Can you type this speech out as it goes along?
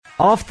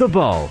Off the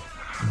ball.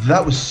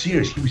 That was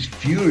serious. He was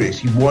furious.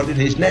 He wanted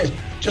his net.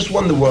 Just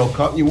won the World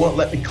Cup and you won't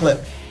let me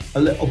clip a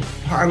little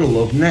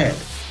panel of net.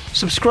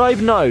 Subscribe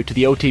now to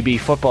the OTB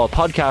Football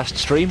Podcast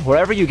stream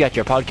wherever you get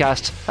your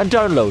podcasts and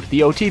download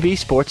the OTB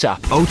Sports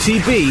app.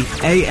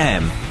 OTB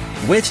AM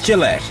with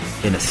Gillette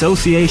in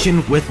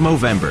association with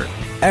Movember.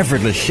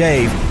 Effortless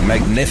shave,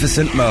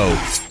 magnificent mo.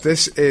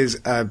 This is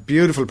a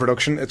beautiful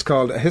production. It's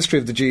called A History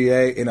of the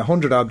GAA in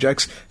 100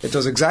 Objects. It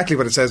does exactly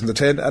what it says in the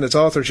tin, and its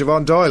author,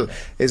 Siobhan Doyle,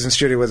 is in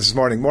studio with us this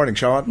morning. Morning,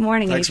 Siobhan.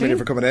 Morning, Thanks a Adrian.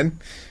 million for coming in.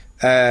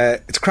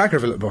 It's a cracker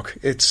of a little book.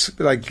 It's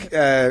like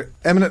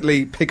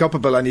eminently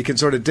pick-upable, and you can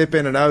sort of dip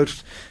in and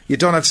out. You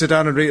don't have to sit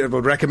down and read it,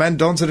 but recommend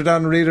don't sit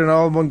down and read it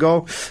all in one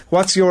go.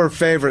 What's your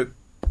favourite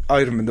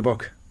item in the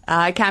book?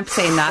 I can't be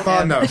saying that.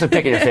 Oh, no. So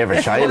picking your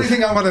favourite child. Only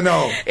thing I want to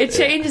know. It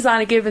changes on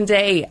a given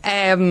day.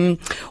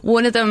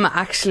 One of them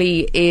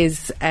actually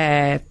is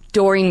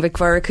Doreen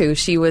McVercu.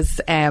 She was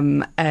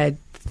a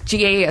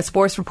GAA, a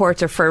sports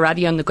reporter for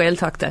Radio na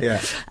Gaeltachta.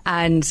 Yeah.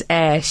 And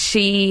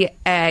she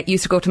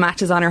used to go to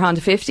matches on her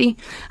Honda 50,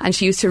 and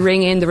she used to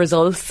ring in the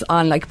results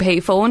on like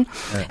payphone.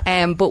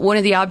 Yeah. But one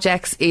of the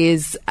objects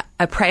is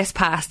a press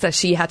pass that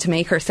she had to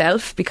make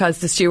herself because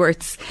the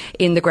stewards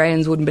in the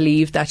grounds wouldn't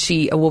believe that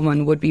a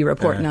woman would be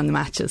reporting on the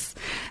matches.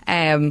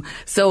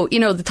 So, you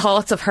know, the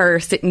thoughts of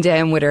her sitting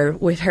down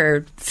with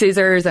her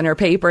scissors and her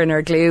paper and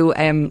her glue,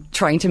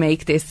 trying to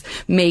make this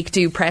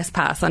make-do press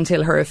pass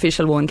until her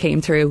official one came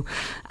through.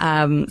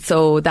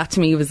 So that to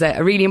me was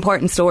a really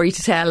important story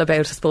to tell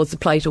about, I suppose, the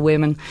plight of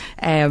women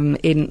when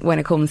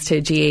it comes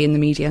to GAA in the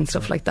media and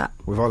stuff like that.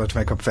 We've all had to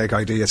make up fake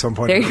ID at some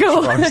point. There you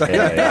go.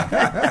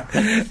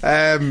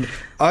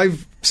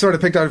 I've sort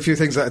of picked out a few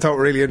things that I thought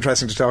were really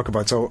interesting to talk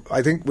about, so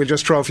I think we'll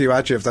just throw a few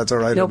at you if that's all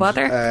right. No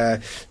bother.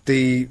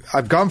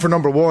 I've gone for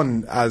number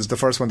one as the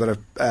first one that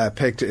I've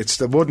picked. It's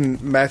the wooden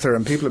mether,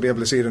 and people will be able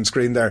to see it on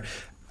screen there.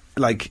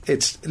 Like,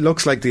 it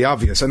looks like the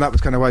obvious, and that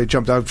was kind of why it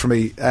jumped out for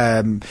me.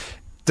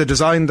 The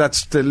design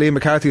that's the Liam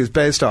McCarthy is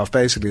based off,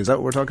 basically, is that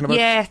what we're talking about?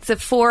 Yeah, it's a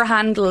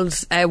four-handled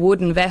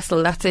wooden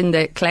vessel that's in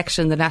the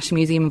collection, the National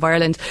Museum of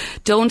Ireland.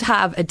 Don't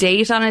have a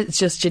date on it, it's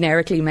just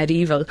generically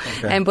medieval.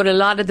 Okay. But a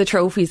lot of the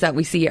trophies that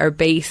we see are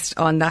based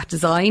on that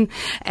design.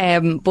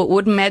 But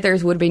wooden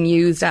methers would have been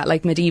used at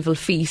like medieval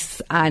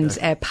feasts and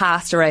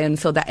passed around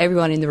so that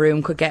everyone in the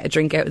room could get a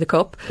drink out of the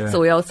cup. Yeah.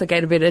 So we also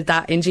get a bit of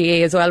that in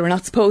GAA as well. We're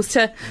not supposed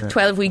to.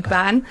 12-week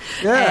ban.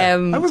 Yeah,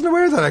 I wasn't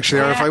aware of that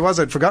actually, or if I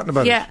was, I'd forgotten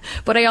about it. Yeah,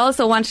 but I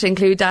also wanted to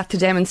include that to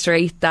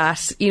demonstrate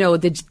that, you know,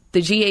 the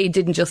GAA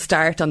didn't just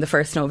start on the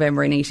 1st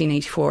November in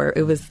 1884.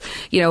 It was,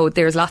 you know,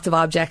 there's lots of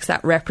objects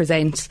that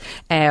represent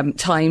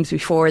times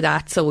before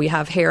that. So we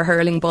have hair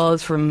hurling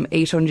balls from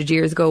 800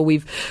 years ago.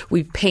 We've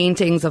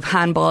paintings of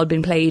handball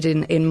being played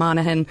in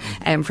Monaghan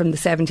from the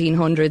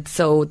 1700s.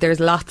 So there's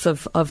lots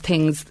of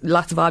things,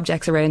 lots of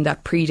objects around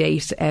that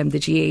predate the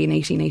GAA in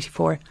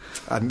 1884.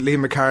 And Liam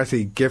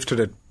McCarthy gifted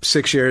it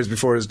 6 years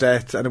before his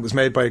death, and it was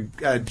made by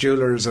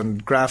jewellers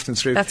and Grafton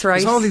Street. That's right.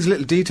 There's all these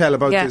little detail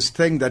about this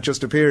thing that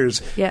just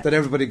appears that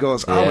everybody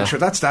goes, oh, well, sure,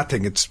 that's that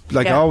thing. It's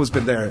like always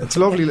been there. It's a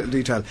lovely little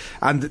detail.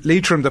 And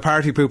Leitrim, the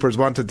party poopers,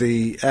 wanted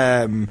the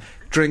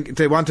drink.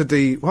 They wanted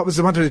they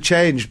wanted to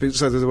change.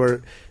 So there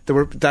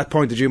were that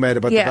point that you made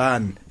about the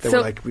ban. They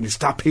were like, we need to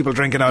stop people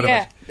drinking out of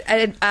it.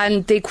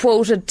 And they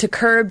quoted, to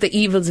curb the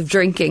evils of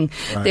drinking,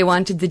 they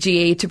wanted the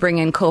GAA to bring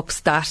in cups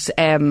that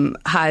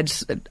had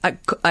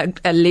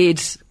a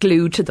lid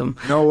glued to them.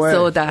 No way.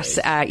 So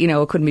that you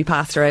know, it couldn't be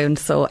passed around.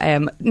 So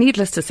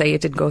needless to say, it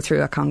didn't go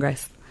through at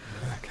Congress.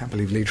 I can't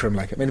believe Leitrim,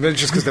 like, I mean, it's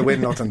just because they win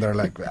nothing, they're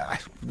like,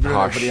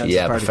 harsh.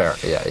 Yeah, fair.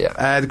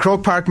 Yeah. The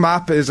Croke Park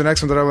map is the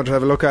next one that I want to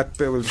have a look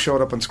at. It will show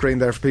it up on screen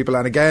there for people.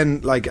 And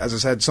again, like, as I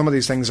said, some of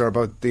these things are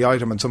about the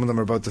item and some of them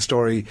are about the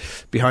story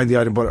behind the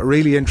item, but a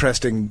really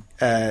interesting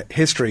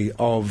history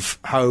of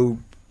how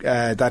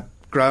that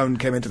ground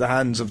came into the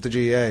hands of the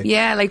GAA.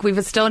 Yeah, like, we've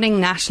a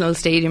stunning national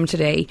stadium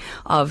today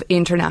of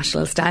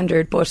international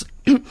standard, but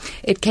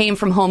it came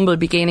from humble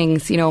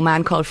beginnings. You know, a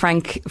man called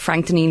Frank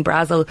Deneen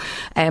Brazel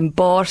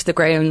bought the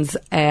grounds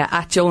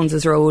at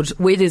Jones's Road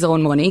with his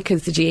own money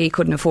because the GAA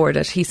couldn't afford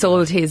it. He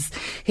sold his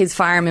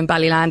farm in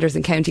Ballylanders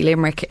in County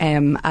Limerick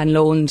and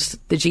loaned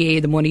the GAA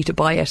the money to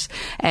buy it.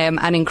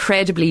 An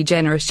incredibly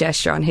generous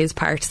gesture on his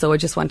part, so I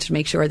just wanted to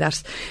make sure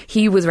that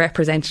he was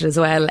represented as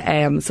well.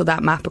 So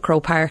that map of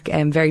Croke Park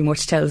very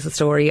much tells the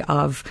story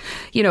of,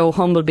 you know,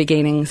 humble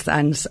beginnings,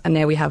 and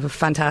now we have a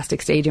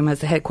fantastic stadium as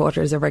the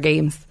headquarters of our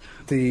games.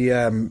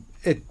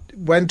 It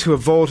went to a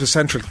vote of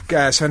Central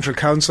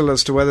Council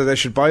as to whether they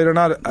should buy it or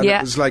not, and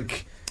it was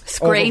like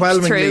scraped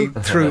overwhelmingly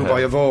through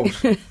by a vote.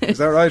 Is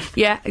that right?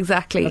 Yeah,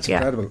 exactly. That's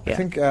incredible. I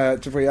think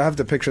if we have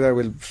the picture there,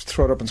 we'll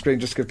throw it up on screen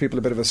just to give people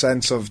a bit of a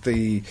sense of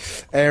the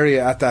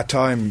area at that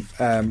time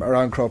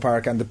around Croke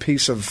Park and the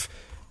piece of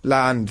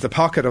land, the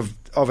pocket of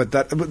of it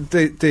that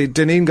the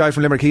Dineen guy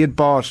from Limerick, he had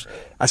bought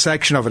a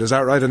section of it, is that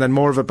right? And then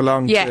more of it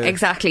belonged to... Yeah,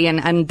 exactly.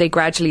 And they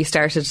gradually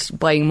started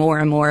buying more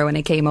and more when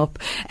it came up.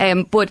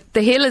 But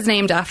the hill is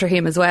named after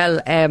him as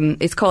well.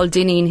 It's called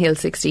Dineen Hill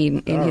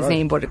 16 in his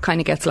name, but it kind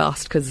of gets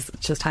lost because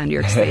it's just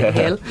handier to say the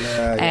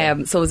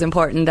hill. So it's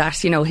important that,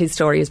 his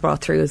story is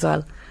brought through as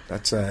well.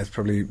 That's it's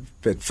probably a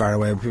bit far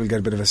away. People get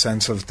a bit of a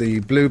sense of the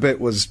blue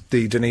bit was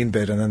the Dineen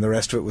bit, and then the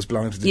rest of it was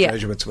belonging to the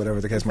Jesuits, whatever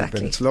the case might be.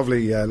 It's a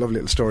lovely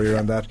little story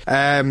around that.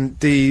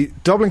 The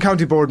Dublin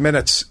County Board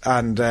minutes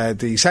and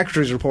the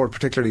Secretary's report,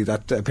 particularly,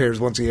 that appears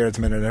once a year at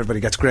the minute, and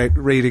everybody gets great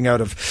reading out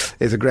of.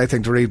 Is a great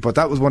thing to read. But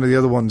that was one of the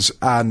other ones,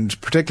 and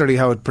particularly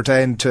how it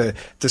pertained to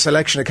the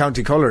selection of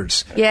county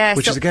colours,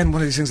 which is again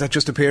one of these things that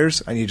just appears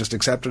and you just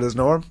accept it as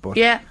norm. But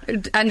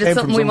and it's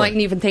something we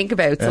mightn't even think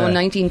about. So in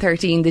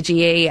 1913,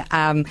 the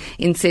GAA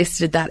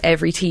insisted that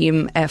every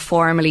team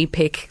formally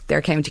pick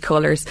their county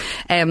colours.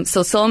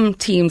 So some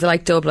teams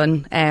like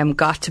Dublin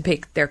got to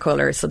pick their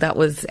colours, so that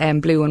was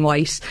blue and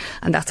white,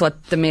 and that's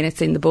what the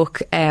minutes in the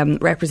book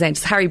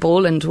represents. Harry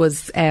Boland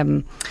was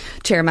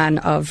chairman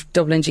of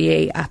Dublin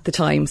GAA at the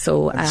time,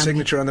 so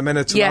signature on the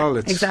minutes and all.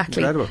 It's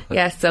exactly incredible.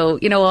 Yeah, so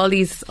all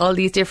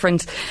these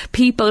different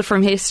people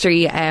from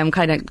history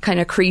kind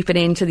of creeping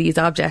into these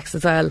objects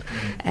as well.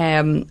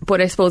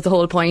 But I suppose the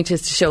whole point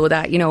is to show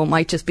that it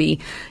might just be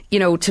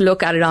to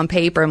look at it on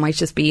paper, it might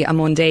just be a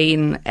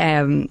mundane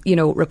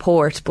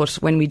report, but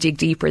when we dig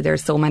deeper,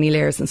 there's so many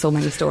layers and so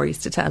many stories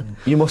to tell.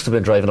 You must have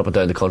been driving up and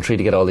down the country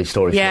to get all these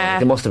stories. Yeah,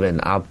 it must have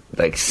been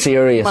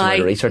serious amount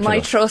of research.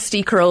 My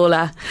trusty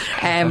Corolla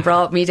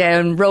brought me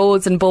down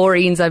roads and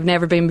borings I've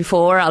never been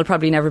before. I'll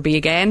probably never be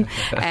again.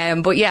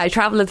 But yeah, I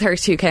travelled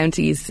 32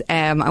 counties.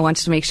 I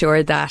wanted to make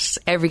sure that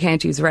every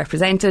county was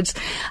represented,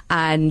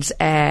 and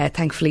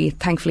thankfully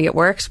it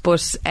worked.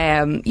 But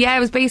it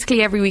was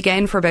basically every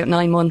weekend for about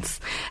 9 months.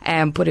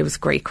 But it was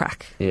great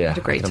crack. Yeah, I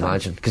can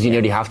imagine, because you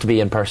nearly have to be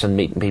in person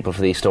meeting people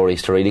for these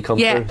stories to really come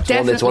through.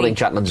 It's one thing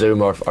chatting on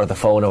Zoom or the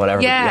phone or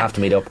whatever, but you have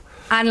to meet up.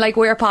 And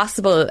where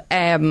possible,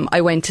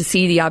 I went to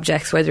see the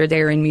objects, whether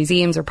they're in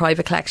museums or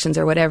private collections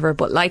or whatever.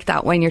 But like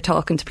that, when you're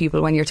talking to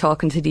people, when you're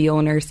talking to the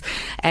owners,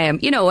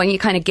 when you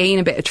kind of gain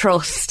a bit of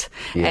trust,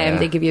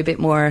 they give you a bit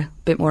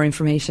more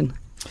information.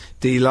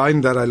 The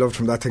line that I loved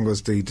from that thing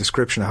was the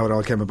description of how it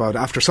all came about.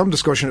 After some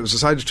discussion, it was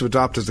decided to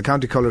adopt as the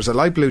county colours a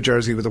light blue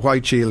jersey with a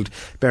white shield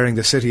bearing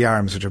the city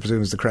arms, which I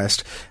presume is the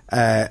crest.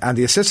 And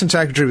the Assistant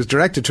Secretary was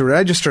directed to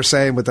register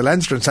same with the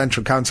Leinster and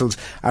Central Councils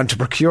and to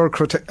procure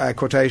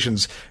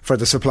quotations for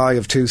the supply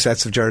of 2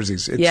 sets of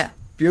jerseys. It's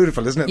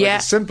beautiful, isn't it? Yeah.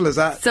 As simple as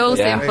that. So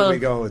simple. We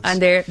go. And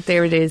there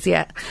it is,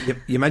 yeah.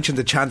 You mentioned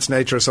the chance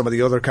nature of some of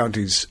the other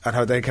counties and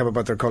how they came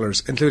about their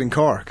colours, including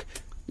Cork.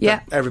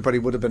 Yeah. Everybody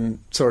would have been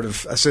sort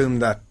of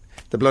assumed that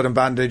the blood and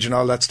bandage and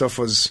all that stuff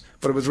was,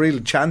 but it was real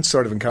chance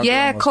sort of encounter.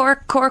 Yeah,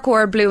 Cork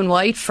wore blue and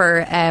white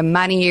for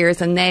many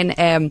years, and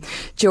then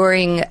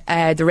during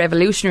the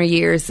revolutionary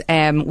years,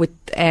 with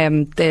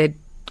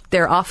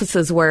their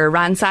offices were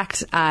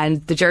ransacked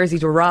and the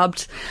jerseys were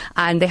robbed,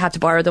 and they had to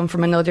borrow them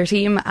from another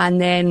team,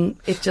 and then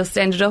it just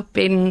ended up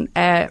in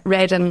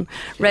red and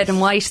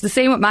white. The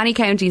same with many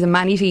counties and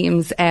many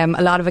teams. A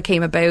lot of it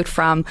came about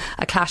from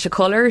a clash of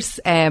colours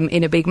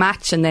in a big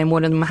match, and then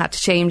one of them had to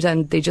change,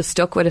 and they just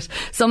stuck with it.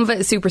 Some of it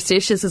is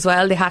superstitious as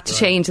well. They had to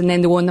change, and then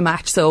they won the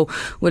match, so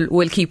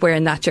we'll keep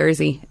wearing that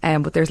jersey.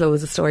 But there's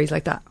loads of stories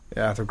like that.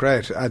 Yeah, they're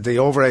great. The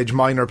overage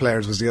minor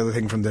players was the other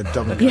thing from the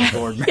Dublin County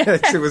Board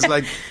minutes. It was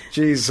like,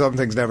 geez, some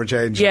things never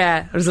change.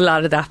 Yeah, there was a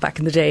lot of that back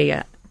in the day,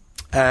 yeah.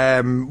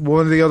 One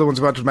of the other ones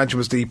I wanted to mention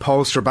was the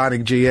poster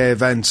banning GAA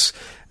events.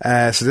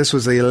 So this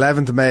was the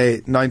 11th of May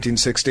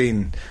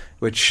 1916,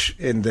 which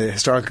in the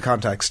historical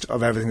context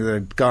of everything that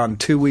had gone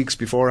 2 weeks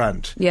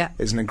beforehand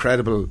is an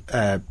incredible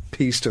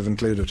piece to have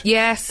included.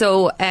 Yeah,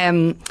 so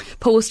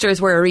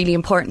posters were a really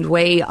important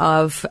way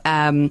of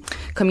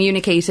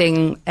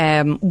communicating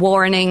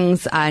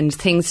warnings and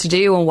things to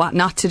do and what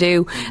not to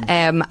do.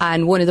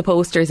 And one of the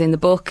posters in the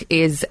book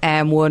is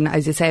one,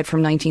 as you said, from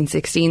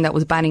 1916 that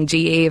was banning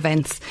GAA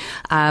events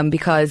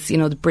because,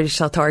 the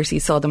British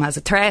authorities saw them as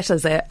a threat,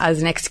 as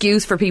an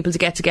excuse for people to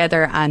get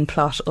together and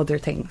plot other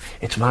things.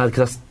 It's mad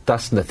because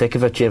that's in the thick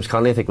of it. James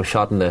Connolly, I think, was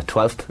shot on the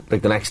 12th,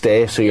 the next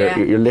day. So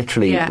you're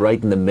literally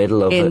right in the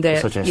middle of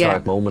such a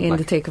historic moment. In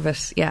the thick of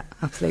it, yeah,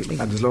 absolutely.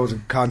 And there's loads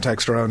of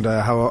context around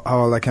how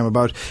all that came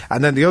about.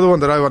 And then the other one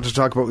that I wanted to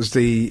talk about was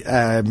the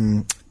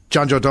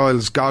John Joe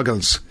Doyle's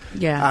goggles.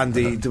 Yeah. And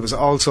there was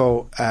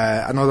also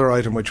another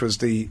item which was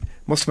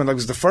must have been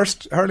was the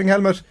first hurling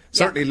helmet.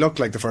 Certainly looked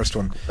like the first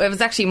one. It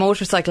was actually a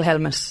motorcycle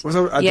helmet. Was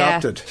it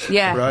adopted?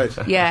 Yeah.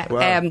 Right. Yeah.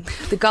 Wow.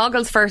 The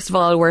goggles, first of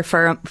all, were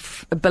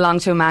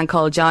belonged to a man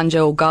called John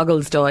Joe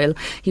Goggles Doyle.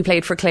 He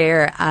played for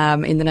Clare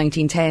in the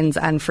 1910s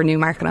and for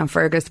Newmarket on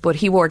Fergus, but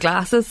he wore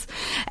glasses,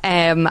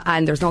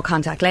 and there's no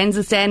contact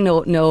lenses then,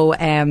 no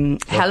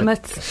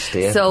helmets.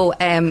 So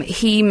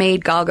he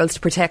made goggles to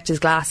protect his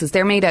glasses.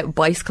 They're made out of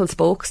bicycle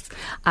spokes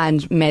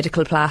and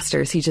medical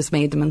plasters. He just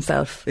made them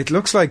himself. It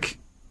looks like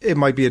it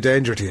might be a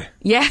danger to you.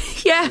 Yeah.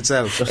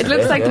 Itself. It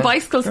looks like the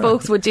bicycle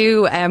spokes would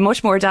do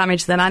much more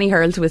damage than any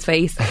hurl to his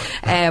face.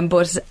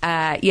 But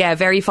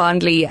very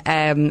fondly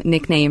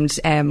nicknamed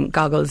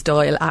Goggles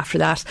Doyle after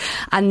that.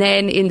 And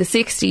then in the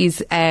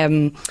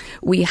 60s,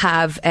 we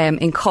have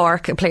in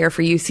Cork a player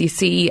for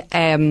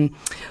UCC.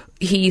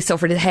 He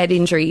suffered a head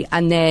injury,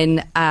 and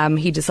then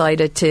he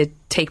decided to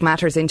take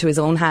matters into his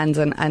own hands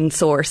and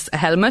source a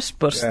helmet,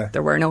 but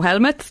there were no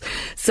helmets.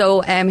 So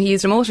he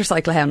used a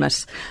motorcycle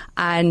helmet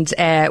and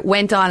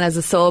went on as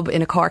a sub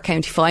in a Cork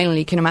County final.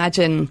 You can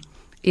imagine,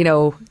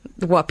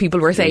 what people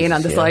were saying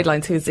on the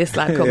sidelines, who's this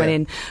lad coming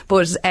in?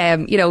 But,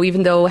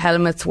 even though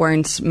helmets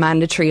weren't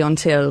mandatory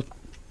until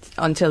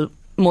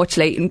much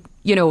late,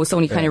 it's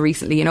only kind of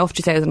recently enough,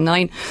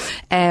 2009,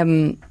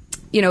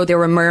 there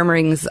were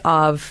murmurings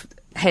of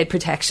head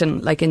protection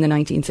like in the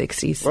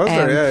 1960s. Was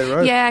there? Yeah,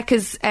 right. Yeah,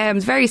 because it's a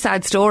very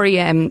sad story.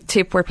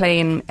 Tip were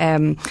playing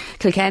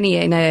Kilkenny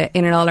in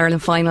an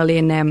All-Ireland final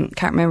in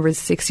can't remember, the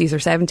 60s or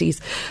 70s,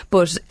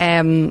 but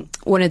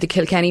one of the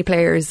Kilkenny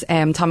players,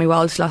 Tommy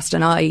Walsh, lost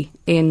an eye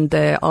in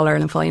the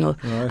All-Ireland final.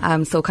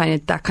 Right. So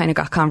that kind of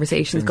got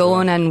conversations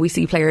going, and we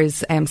see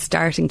players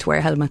starting to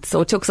wear helmets.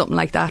 So it took something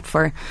like that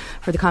for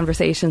the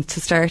conversations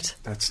to start.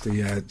 That's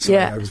the I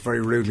was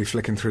very rudely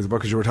flicking through the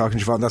book as you were talking,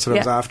 Siobhan. That's what I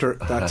was after.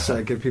 That's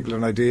give people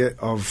an idea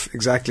of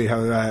exactly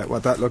how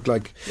what that looked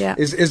like. Yeah.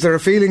 Is there a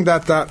feeling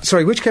that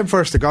sorry, which came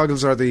first, the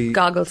goggles or the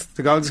goggles?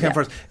 The goggles came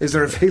first. Is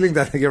there a feeling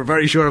that you're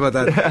very sure about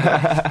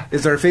that?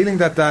 Is there a feeling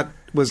that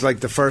was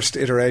like the first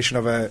iteration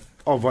of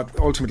what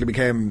ultimately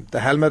became the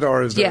helmet,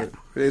 or is there?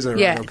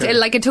 Okay.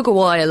 Like it took a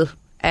while.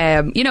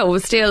 It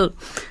was still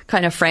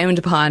kind of frowned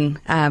upon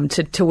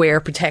to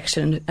wear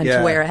protection and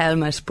to wear a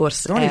helmet,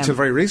 but only until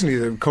very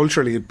recently,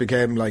 culturally, it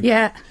became like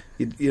the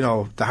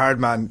hard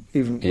man.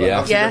 Even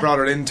they brought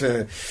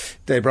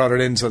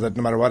it in so that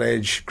no matter what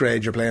age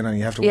grade you're playing on,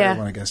 you have to wear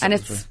one. I guess, and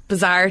it's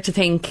bizarre to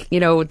think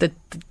that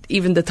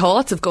even the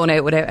thoughts of going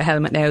out without a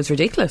helmet now is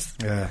ridiculous.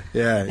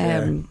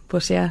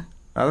 But yeah.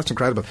 Oh, that's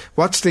incredible.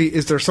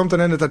 Is there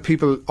something in it that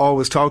people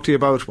always talk to you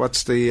about?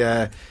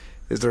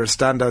 Is there a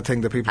standout thing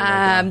that people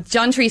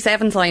John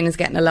 3-7 sign is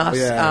getting a lot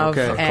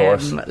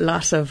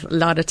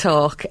lot of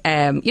talk,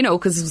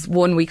 because it's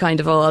one we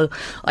kind of all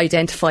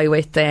identify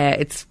with.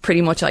 It's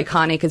pretty much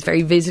iconic. It's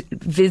very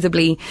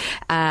visibly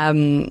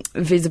iconic.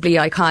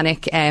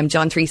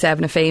 John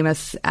 3-7, a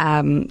famous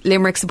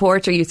Limerick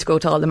supporter, used to go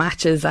to all the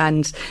matches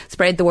and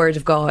spread the word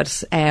of God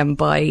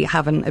by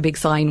having a big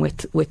sign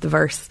with the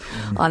verse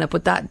on it.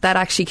 But that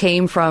actually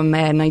came from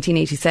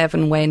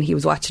 1987 when he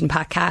was watching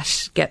Pat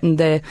Cash getting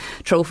the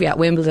trophy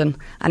at Wimbledon,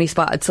 and he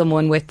spotted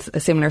someone with a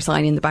similar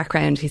sign in the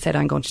background. He said,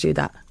 I'm going to do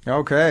that.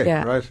 Okay,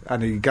 right.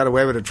 And he got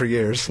away with it for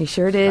years. He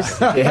sure did.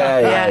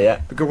 Yeah.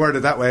 Good word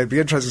it that way. It'd be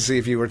interesting to see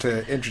if you were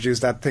to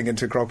introduce that thing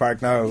into Croke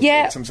Park now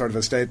with some sort of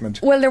a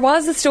statement. Well, there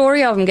was a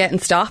story of him getting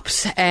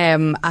stopped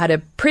at a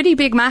pretty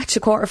big match,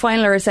 a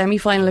quarter-final or a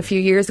semi-final a few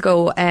years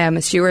ago.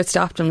 A steward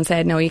stopped him and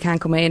said, no, you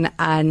can't come in,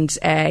 and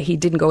he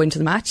didn't go into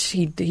the match.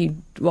 He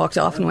walked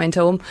off and went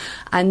home,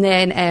 and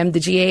then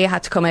the GAA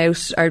had to come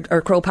out,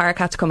 or Croke Park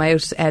had to come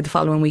out the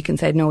following week and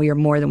said, no, you're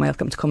more than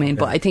welcome to come in.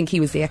 But I think he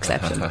was the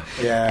exception.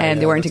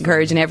 They weren't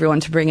encouraging everyone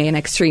to bring in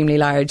extremely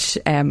large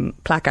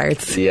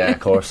placards. Yeah, of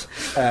course.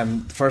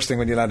 First thing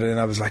when you landed in,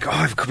 I was like, I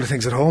have a couple of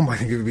things at home, I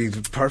think it would be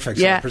perfect.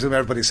 So I presume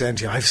everybody's saying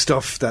to you, I have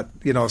stuff that,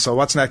 so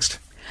what's next?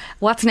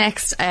 What's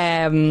next?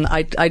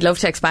 I'd love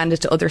to expand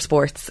it to other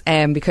sports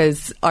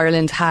because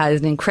Ireland has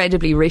an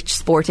incredibly rich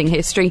sporting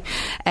history,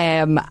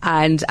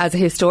 and as a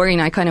historian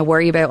I kind of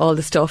worry about all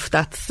the stuff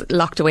that's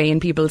locked away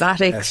in people's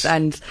attics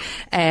and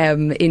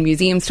in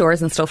museum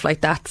stores and stuff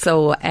like that,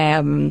 so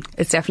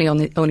it's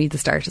definitely only the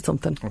start of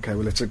something. Okay,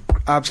 well, it's an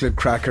absolute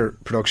cracker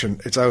production.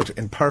 It's out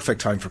in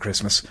perfect time for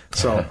Christmas,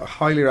 so I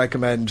highly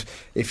recommend,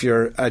 if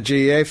you're a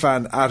GAA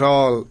fan at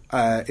all,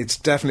 it's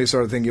definitely the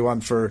sort of thing you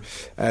want for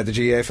the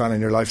GAA fan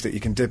in your life, that you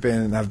can dip in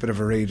and have a bit of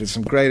a read. There's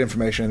some great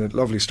information in it,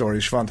 lovely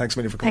stories. Siobhan, thanks a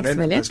million for coming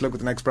in. Let's look at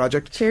the next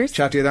project. Cheers.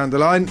 Chat to you down the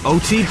line.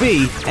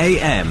 OTB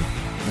AM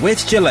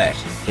with Gillette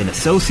in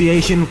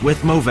association with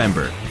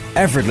Movember.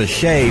 Effortless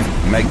shave,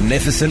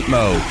 magnificent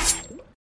mo.